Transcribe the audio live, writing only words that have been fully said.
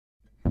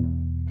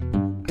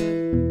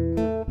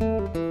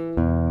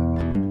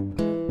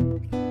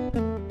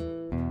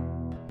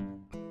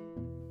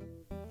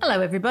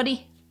Hello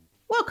everybody.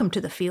 Welcome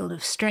to the Field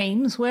of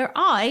Streams, where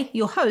I,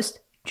 your host,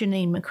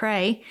 Janine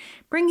McRae,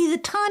 bring you the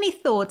tiny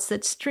thoughts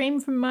that stream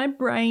from my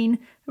brain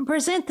and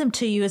present them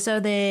to you as though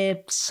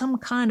they're some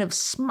kind of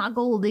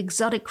smuggled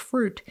exotic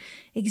fruit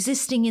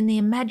existing in the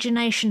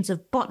imaginations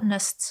of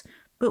botanists,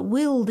 but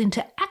willed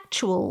into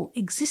actual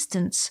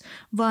existence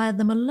via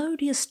the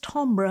melodious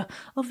timbre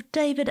of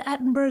David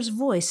Attenborough's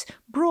voice,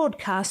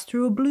 broadcast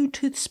through a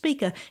Bluetooth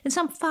speaker in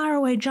some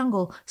faraway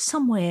jungle,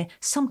 somewhere,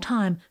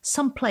 sometime,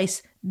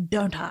 someplace,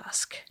 don't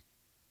ask.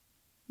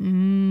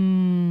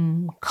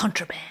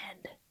 Contraband.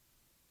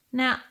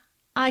 Now,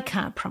 I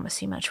can't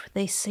promise you much with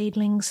these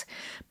seedlings,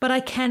 but I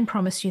can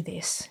promise you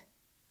this.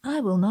 I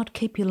will not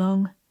keep you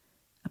long.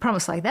 A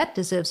promise like that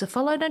deserves a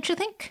follow, don't you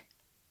think?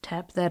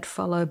 Tap that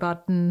follow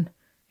button.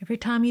 Every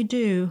time you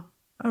do,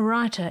 a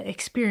writer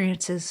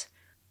experiences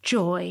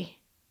joy,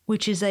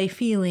 which is a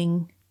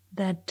feeling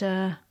that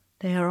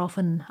they are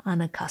often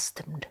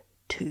unaccustomed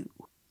to.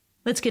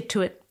 Let's get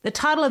to it. The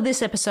title of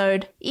this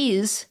episode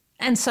is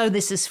And So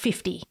This Is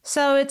 50.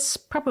 So it's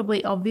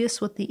probably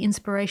obvious what the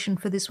inspiration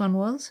for this one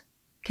was.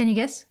 Can you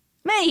guess?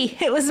 Me!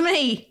 It was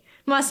me!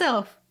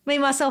 Myself. Me,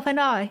 myself and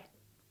I.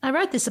 I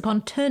wrote this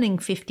upon turning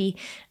 50,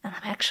 and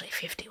I'm actually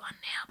 51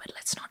 now, but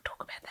let's not talk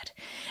about that.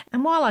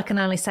 And while I can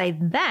only say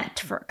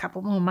that for a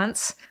couple more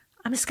months,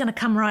 I'm just going to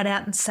come right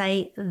out and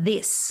say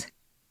this.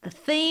 The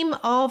theme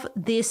of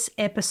this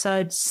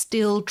episode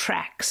still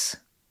tracks.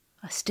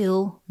 I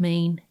still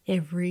mean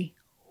every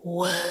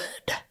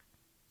word.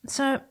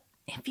 So,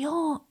 if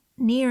you're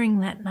nearing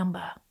that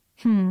number,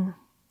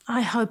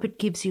 I hope it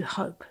gives you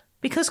hope.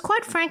 Because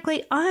quite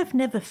frankly, I've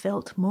never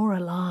felt more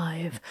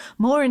alive,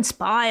 more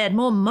inspired,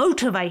 more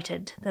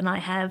motivated than I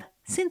have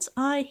since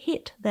I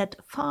hit that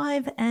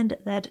 5 and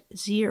that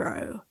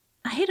 0.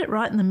 I hit it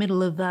right in the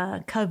middle of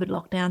COVID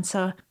lockdown,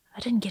 so I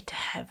didn't get to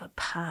have a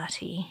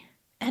party.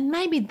 And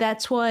maybe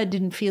that's why I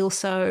didn't feel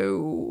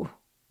so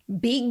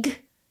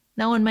big.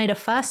 No one made a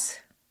fuss.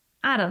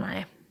 I don't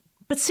know.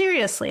 But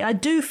seriously, I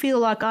do feel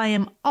like I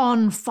am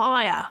on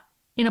fire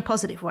in a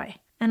positive way.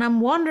 And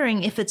I'm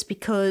wondering if it's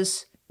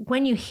because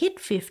when you hit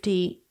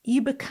 50,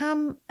 you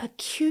become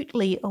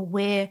acutely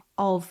aware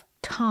of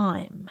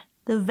time,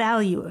 the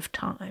value of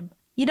time.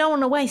 You don't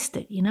want to waste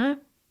it, you know?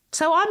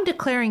 So I'm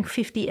declaring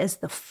 50 as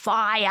the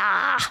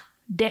fire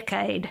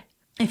decade.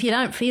 If you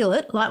don't feel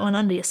it, light one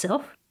under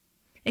yourself.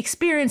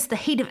 Experience the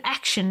heat of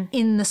action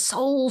in the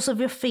soles of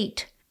your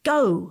feet.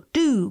 Go,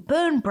 do,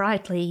 burn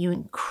brightly, you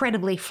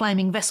incredibly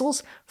flaming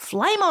vessels.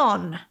 Flame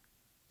on!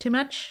 Too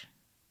much?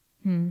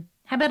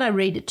 How about I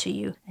read it to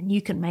you and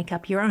you can make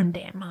up your own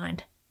damn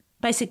mind.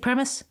 Basic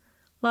premise,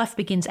 life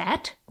begins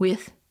at,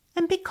 with,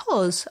 and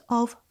because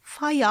of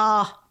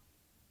fire.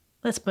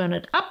 Let's burn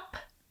it up,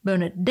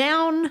 burn it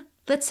down.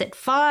 Let's set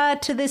fire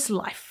to this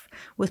life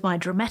with my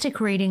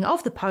dramatic reading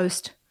of the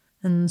post.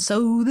 And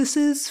so this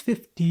is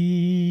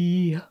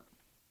 50.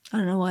 I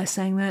don't know why I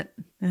sang that.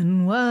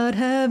 And what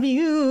have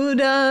you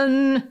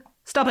done?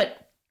 Stop it.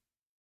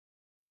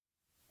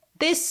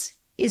 This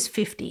is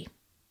 50.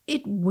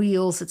 It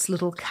wheels its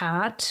little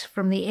cart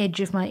from the edge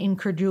of my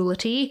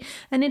incredulity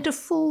and into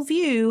full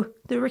view,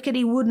 the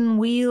rickety wooden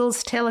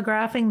wheels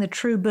telegraphing the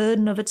true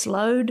burden of its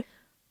load.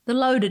 The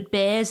load it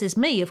bears is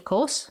me, of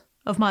course,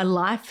 of my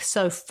life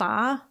so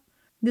far.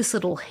 This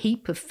little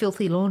heap of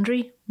filthy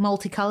laundry,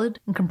 multicoloured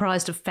and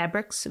comprised of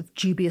fabrics of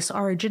dubious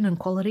origin and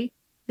quality.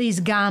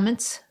 These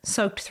garments,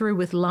 soaked through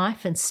with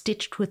life and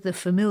stitched with the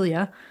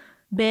familiar,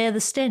 bear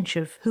the stench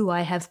of who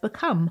I have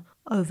become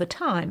over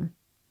time.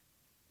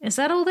 Is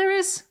that all there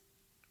is?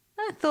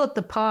 I thought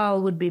the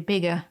pile would be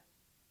bigger.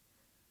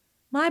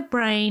 My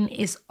brain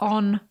is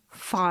on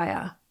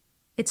fire.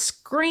 It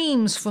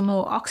screams for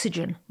more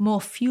oxygen, more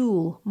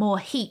fuel, more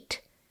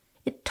heat.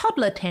 It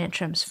toddler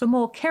tantrums for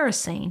more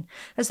kerosene,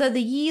 as though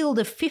the yield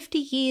of 50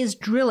 years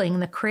drilling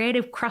the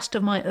creative crust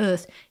of my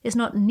earth is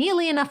not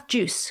nearly enough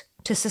juice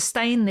to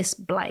sustain this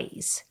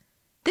blaze.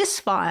 This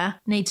fire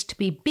needs to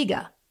be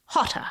bigger,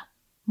 hotter.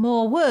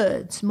 More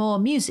words, more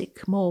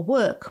music, more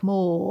work,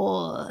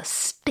 more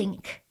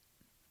stink.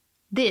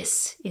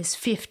 This is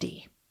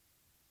 50.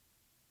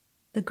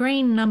 The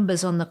green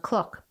numbers on the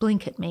clock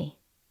blink at me.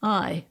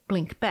 I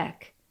blink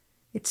back.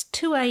 It's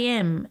 2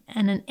 a.m.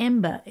 and an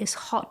ember is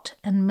hot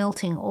and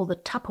melting all the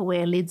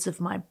Tupperware lids of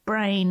my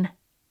brain.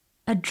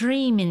 A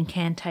dream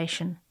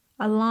incantation,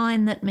 a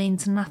line that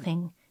means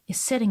nothing, is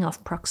setting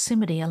off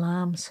proximity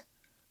alarms.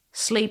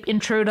 Sleep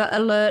intruder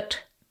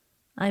alert.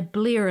 I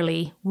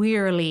blearily,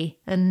 wearily,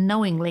 and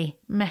knowingly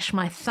mash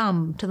my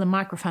thumb to the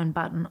microphone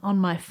button on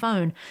my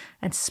phone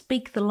and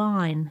speak the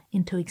line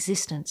into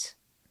existence.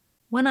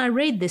 When I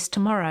read this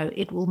tomorrow,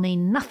 it will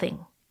mean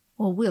nothing,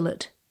 or will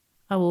it?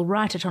 I will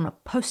write it on a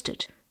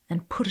post-it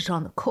and put it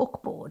on the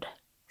corkboard.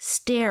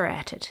 Stare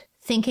at it,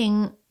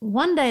 thinking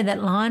one day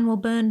that line will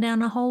burn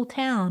down a whole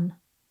town.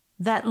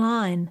 That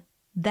line,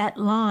 that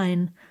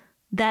line,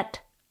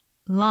 that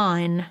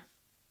line.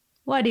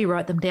 Why do you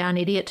write them down,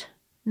 idiot?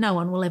 No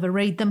one will ever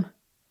read them.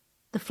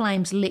 The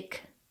flames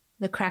lick.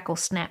 The crackle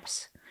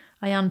snaps.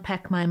 I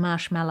unpack my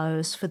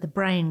marshmallows for the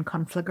brain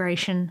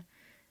conflagration.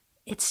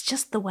 It's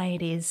just the way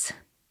it is.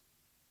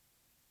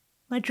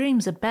 My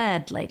dreams are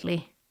bad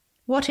lately.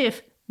 What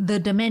if the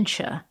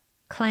dementia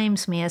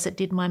claims me as it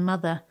did my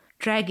mother,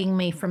 dragging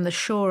me from the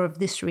shore of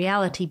this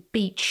reality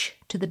beach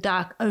to the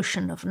dark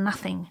ocean of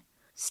nothing,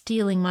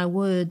 stealing my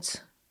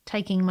words,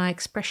 taking my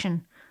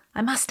expression.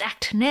 I must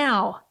act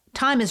now.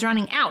 Time is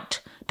running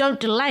out. Don't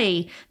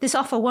delay. This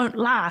offer won't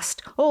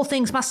last. All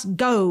things must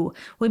go.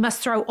 We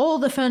must throw all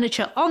the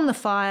furniture on the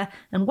fire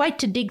and wait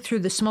to dig through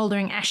the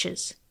smouldering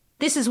ashes.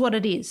 This is what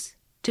it is,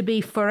 to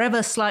be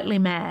forever slightly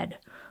mad,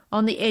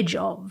 on the edge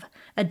of,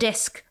 a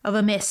desk, of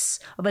a mess,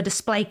 of a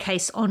display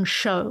case on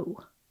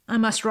show. I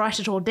must write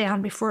it all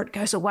down before it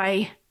goes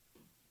away.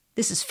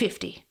 This is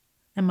 50,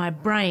 and my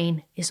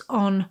brain is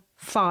on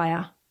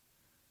fire.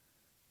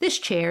 This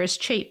chair is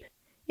cheap.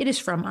 It is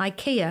from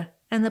IKEA,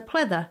 and the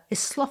pleather is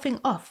sloughing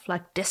off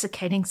like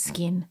desiccating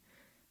skin.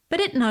 But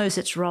it knows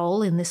its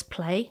role in this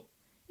play.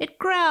 It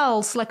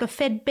growls like a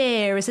fed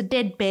bear as a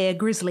dead bear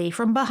grizzly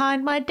from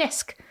behind my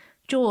desk,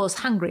 jaws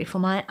hungry for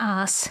my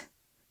ass.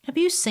 Have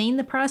you seen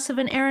the price of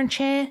an errand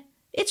chair?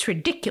 It's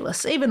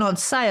ridiculous, even on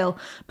sale,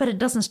 but it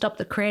doesn't stop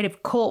the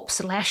creative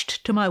corpse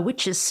lashed to my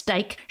witch's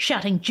stake,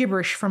 shouting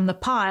gibberish from the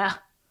pyre.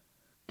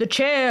 The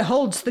chair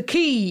holds the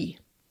key.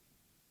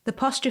 The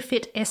posture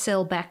fit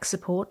SL back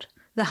support,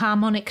 the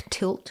harmonic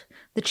tilt,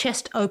 the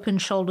chest open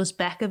shoulders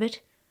back of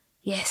it.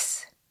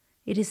 Yes,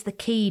 it is the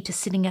key to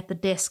sitting at the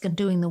desk and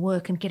doing the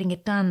work and getting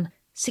it done.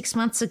 6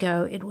 months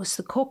ago it was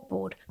the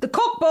corkboard. The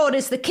corkboard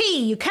is the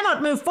key! You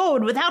cannot move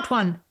forward without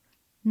one!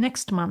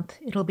 Next month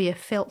it'll be a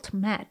felt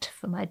mat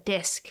for my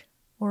desk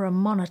or a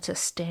monitor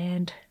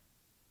stand.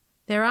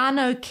 There are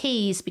no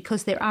keys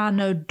because there are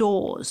no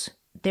doors.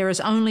 There is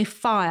only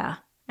fire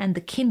and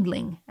the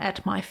kindling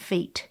at my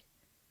feet.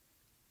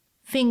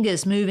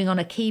 Fingers moving on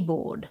a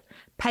keyboard.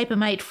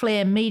 Papermate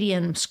Flare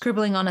Medium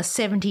scribbling on a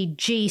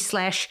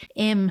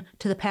 70G/M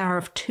to the power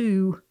of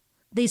 2.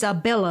 These are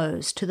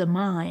bellows to the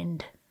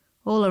mind.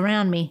 All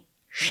around me,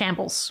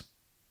 shambles.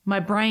 My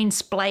brain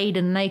splayed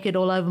and naked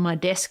all over my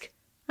desk.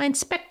 I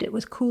inspect it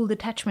with cool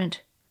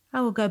detachment.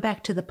 I will go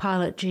back to the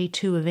Pilot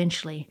G2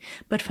 eventually,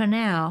 but for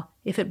now,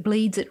 if it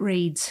bleeds, it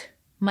reads.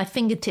 My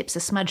fingertips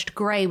are smudged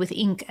grey with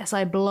ink as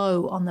I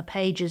blow on the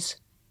pages.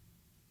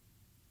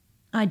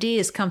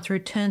 Ideas come through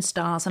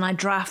turnstiles and I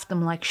draft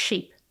them like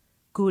sheep.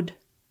 Good,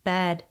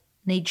 bad,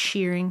 need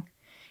shearing.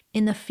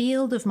 In the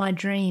field of my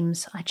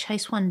dreams, I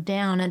chase one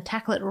down and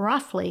tackle it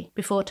roughly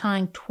before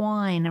tying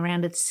twine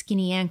around its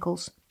skinny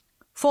ankles.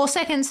 4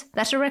 seconds,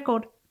 that's a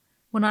record.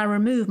 When I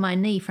remove my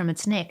knee from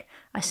its neck,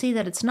 I see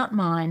that it's not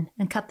mine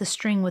and cut the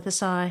string with a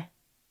sigh.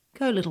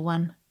 Go, little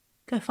one.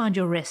 Go find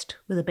your rest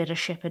with a better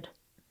shepherd.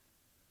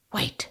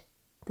 Wait,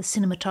 the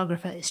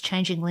cinematographer is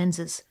changing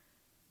lenses.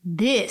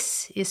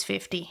 This is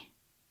 50.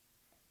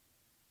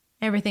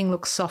 Everything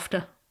looks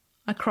softer.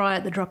 I cry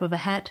at the drop of a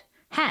hat.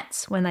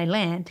 Hats, when they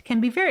land, can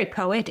be very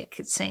poetic,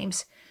 it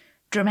seems.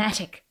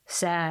 Dramatic,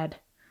 sad.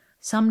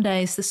 Some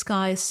days the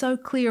sky is so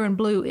clear and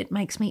blue it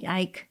makes me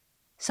ache.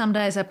 Some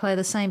days I play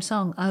the same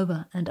song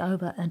over and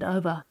over and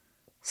over.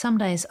 Some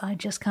days I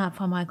just can't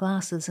find my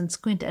glasses and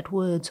squint at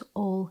words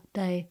all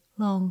day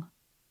long.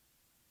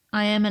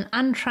 I am an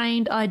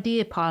untrained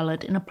idea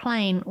pilot in a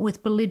plane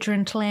with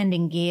belligerent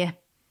landing gear.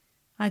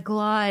 I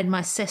glide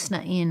my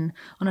Cessna in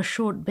on a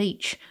short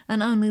beach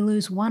and only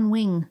lose one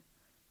wing.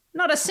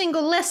 Not a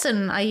single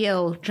lesson, I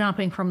yell,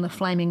 jumping from the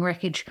flaming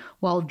wreckage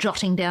while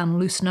jotting down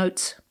loose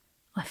notes.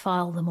 I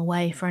file them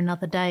away for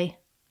another day.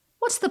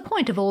 What's the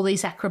point of all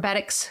these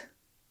acrobatics?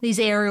 These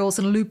aerials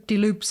and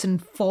loop-de-loops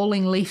and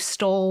falling leaf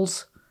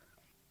stalls?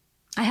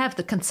 I have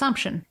the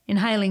consumption,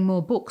 inhaling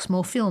more books,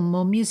 more film,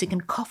 more music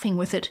and coughing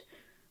with it.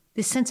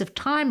 This sense of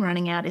time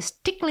running out is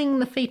tickling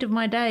the feet of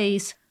my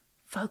days.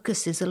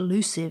 Focus is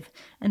elusive,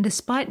 and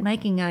despite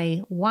making a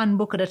 1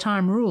 book at a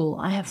time rule,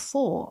 I have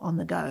 4 on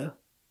the go.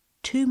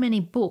 Too many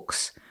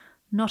books,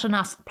 not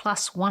enough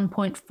plus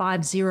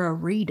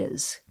 1.50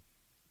 readers.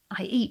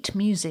 I eat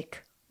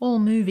music. All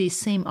movies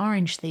seem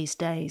orange these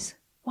days.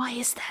 Why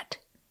is that?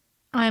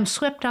 I am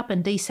swept up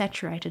and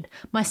desaturated.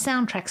 My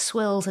soundtrack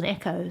swells and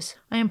echoes.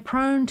 I am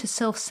prone to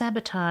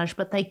self-sabotage,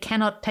 but they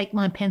cannot take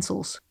my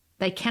pencils.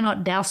 They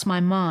cannot douse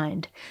my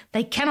mind.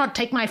 They cannot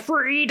take my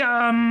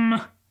freedom.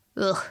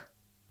 Ugh.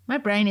 My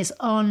brain is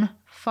on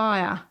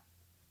fire.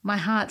 My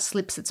heart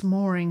slips its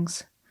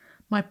moorings.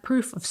 My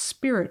proof of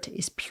spirit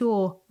is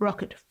pure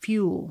rocket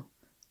fuel.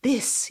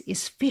 This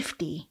is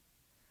 50.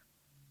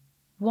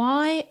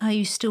 Why are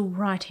you still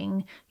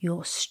writing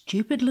your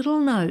stupid little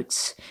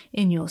notes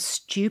in your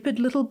stupid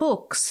little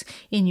books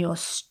in your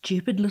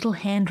stupid little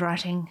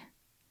handwriting?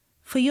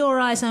 For your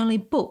eyes only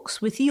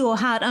books with your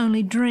heart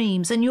only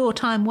dreams and your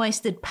time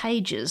wasted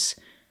pages.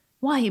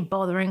 Why are you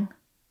bothering?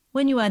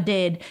 When you are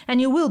dead,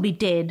 and you will be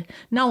dead,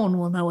 no one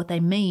will know what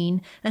they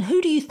mean, and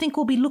who do you think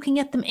will be looking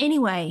at them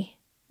anyway?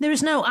 There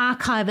is no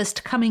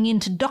archivist coming in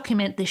to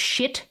document this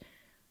shit.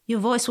 Your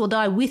voice will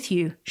die with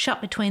you,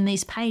 shut between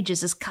these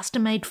pages as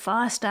custom-made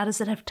fire starters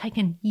that have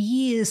taken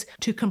years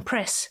to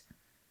compress.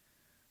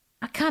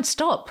 I can't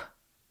stop.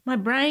 My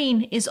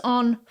brain is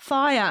on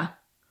fire.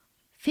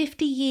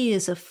 50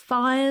 years of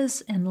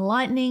fires and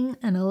lightning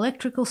and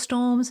electrical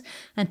storms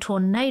and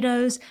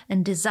tornadoes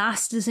and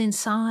disasters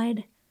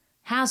inside.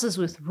 Houses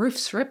with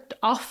roofs ripped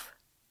off,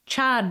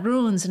 charred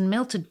ruins and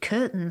melted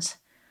curtains.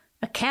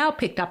 A cow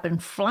picked up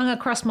and flung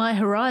across my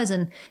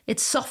horizon,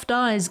 its soft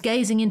eyes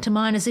gazing into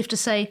mine as if to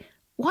say,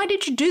 "Why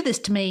did you do this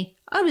to me?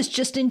 I was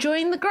just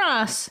enjoying the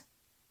grass."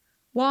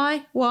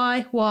 Why?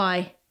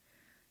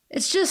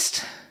 It's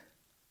just...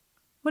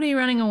 What are you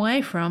running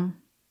away from?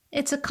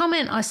 It's a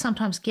comment I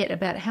sometimes get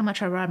about how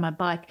much I ride my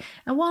bike,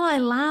 and while I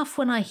laugh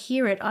when I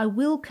hear it, I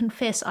will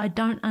confess I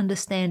don't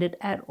understand it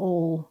at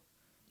all.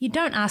 You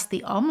don't ask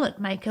the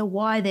omelette maker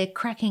why they're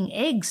cracking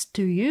eggs,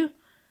 do you?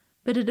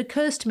 But it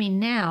occurs to me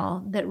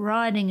now that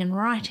riding and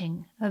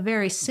writing are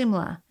very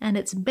similar, and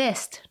it's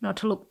best not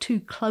to look too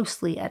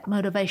closely at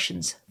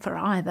motivations for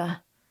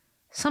either.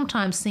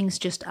 Sometimes things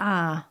just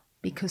are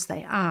because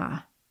they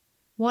are.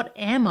 What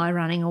am I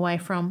running away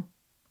from?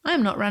 I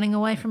am not running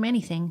away from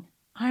anything.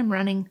 I am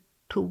running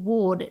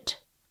toward it.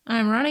 I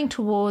am running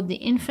toward the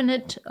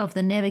infinite of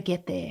the never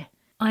get there.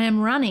 I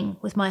am running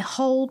with my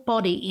whole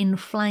body in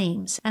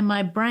flames and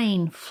my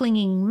brain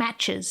flinging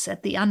matches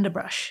at the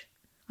underbrush.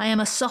 I am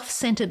a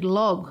soft-scented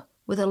log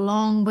with a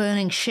long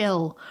burning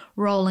shell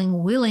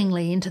rolling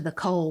willingly into the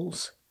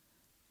coals.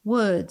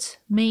 Words,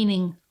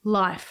 meaning,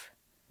 life.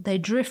 They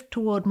drift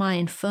toward my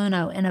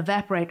inferno and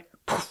evaporate,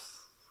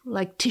 poof,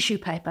 like tissue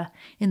paper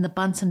in the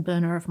Bunsen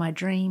burner of my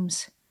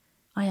dreams.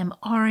 I am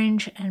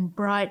orange and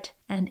bright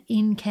and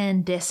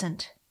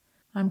incandescent.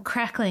 I'm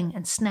crackling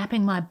and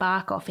snapping my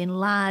bark off in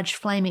large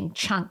flaming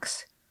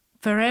chunks.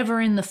 Forever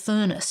in the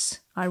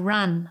furnace, I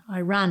run,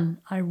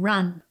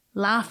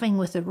 laughing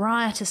with the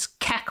riotous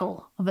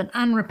cackle of an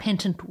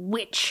unrepentant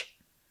witch.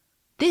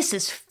 This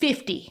is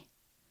 50,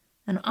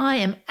 and I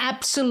am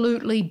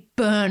absolutely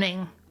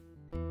burning.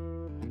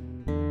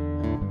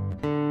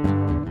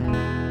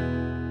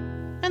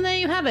 And there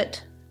you have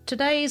it,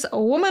 today's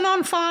Woman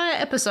on Fire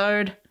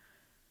episode.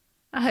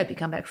 I hope you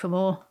come back for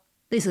more.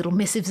 These little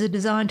missives are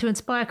designed to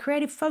inspire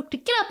creative folk to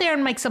get out there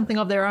and make something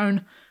of their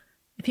own.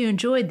 If you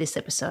enjoyed this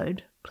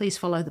episode, please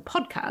follow the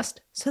podcast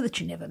so that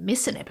you never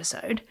miss an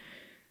episode.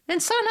 And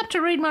sign up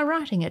to read my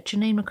writing at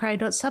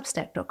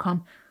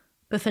JanineMcRae.substack.com.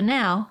 But for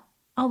now,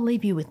 I'll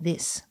leave you with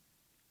this.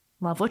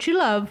 Love what you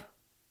love,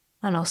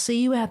 and I'll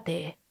see you out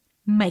there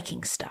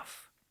making stuff.